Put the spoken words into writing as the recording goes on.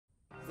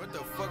What the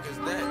fuck is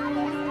that?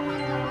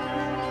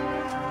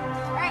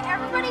 Alright,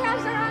 everybody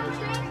has their own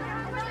shit.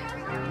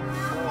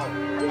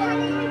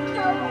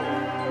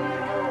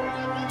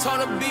 Told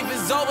the beef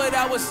is over,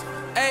 that was,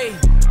 ayy.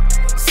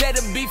 Said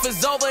the beef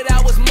is over,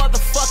 that was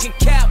motherfucking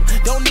cap.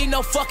 Don't need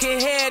no fucking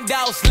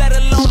handouts, let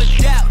alone a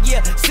dap.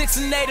 Yeah, 6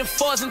 and 8 and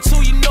 4s and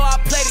 2, you know I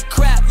play the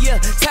crap. Yeah,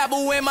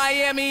 taboo in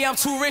Miami, I'm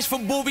too rich for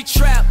booby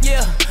trap.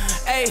 Yeah,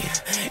 ayy,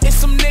 it's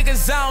some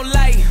niggas I don't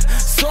like,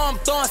 so I'm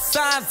throwing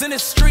signs in the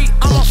street,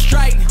 I'm on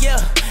strike. Yeah,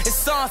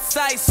 it's on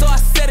sight, so I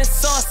said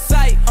it's on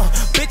sight.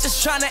 Bitches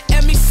tryna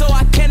end me, so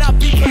I cannot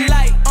be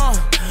polite.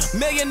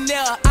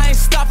 Millionaire, I ain't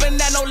stopping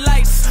at no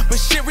lights, but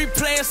shit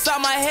replay inside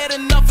my head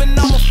enough and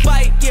I'ma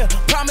fight. Yeah,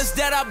 promise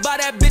that I buy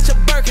that bitch a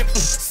Birkin.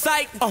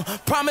 Psych.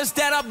 Promise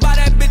that I buy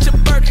that bitch a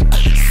Birkin.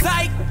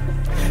 Psych.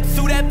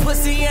 Threw that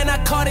pussy and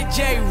I called it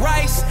J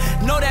Rice.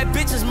 Know that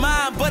bitch is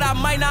mine, but I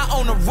might not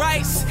own the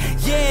rights.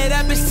 Yeah,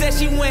 that bitch said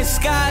she went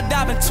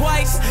skydiving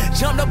twice.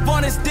 Jumped up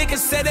on his dick and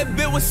said that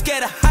bitch was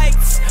scared of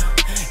heights.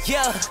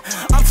 Yeah,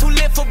 I'm too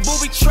lit for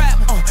booby trap.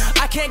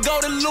 I can't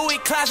go to Louis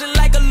closet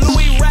like a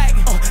Louis rack.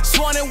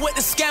 Sworn in with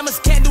the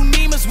scammers, can't do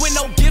Nemas with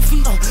no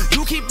Giphy.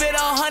 You keep it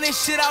 100,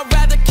 shit, I'd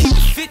rather keep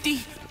it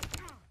 50.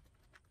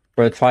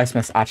 Bro,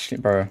 Twice actually,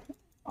 bro.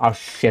 I'll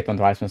shit on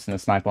Twice in the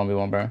sniper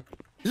 1v1, bro.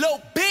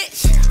 Little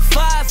bitch,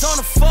 flies on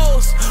the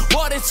foes.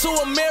 Walked into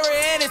a mirror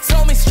and it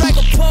told me strike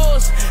a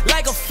pose.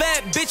 Like a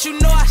fat bitch, you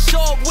know I show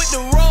up with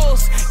the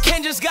rolls.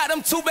 Ken just got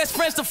them 2 best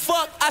friends to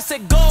fuck, I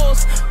said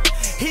goals.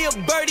 He a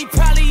birdie,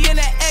 probably in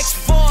that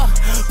X4.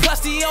 Plus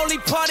the only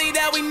party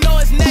that we know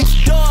is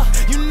next door.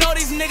 You know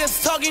these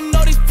niggas talking,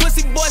 know these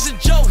pussy boys a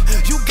joke.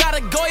 You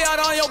gotta go out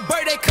on your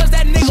birthday cause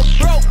that nigga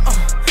broke.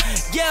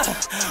 Yeah,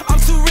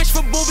 I'm too rich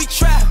for booby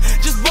trap.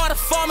 Just bought a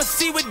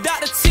pharmacy with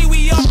Dr. T,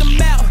 we off the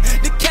map.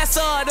 The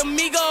Casa, the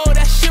Migo,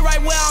 that shit right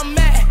where I'm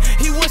at.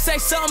 He would say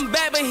something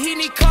bad, but he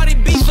need Cardi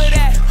B for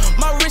that.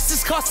 My wrist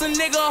is cost a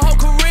nigga a whole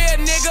career,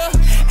 nigga.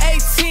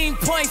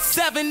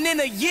 18.7 in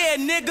a year,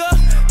 nigga.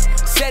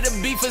 Said the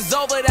beef is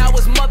over, that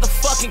was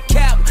motherfucking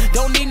cap.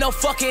 Don't need no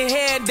fucking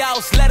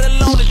handouts, let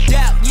alone a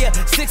dap. Yeah,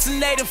 6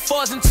 and 8 and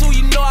 4s and 2,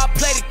 you know I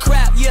play the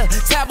crap. Yeah,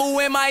 taboo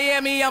in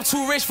Miami, I'm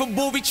too rich for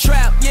booby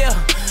trap. Yeah,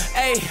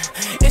 ayy,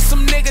 it's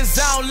some niggas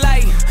I don't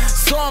like,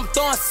 so I'm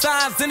throwing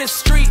signs in the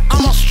street,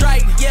 I'm on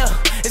strike. Yeah,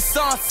 it's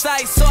on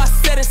sight, so I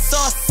said it's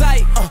on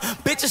sight.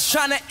 Bitches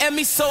tryna end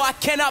me, so I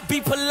cannot be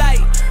polite.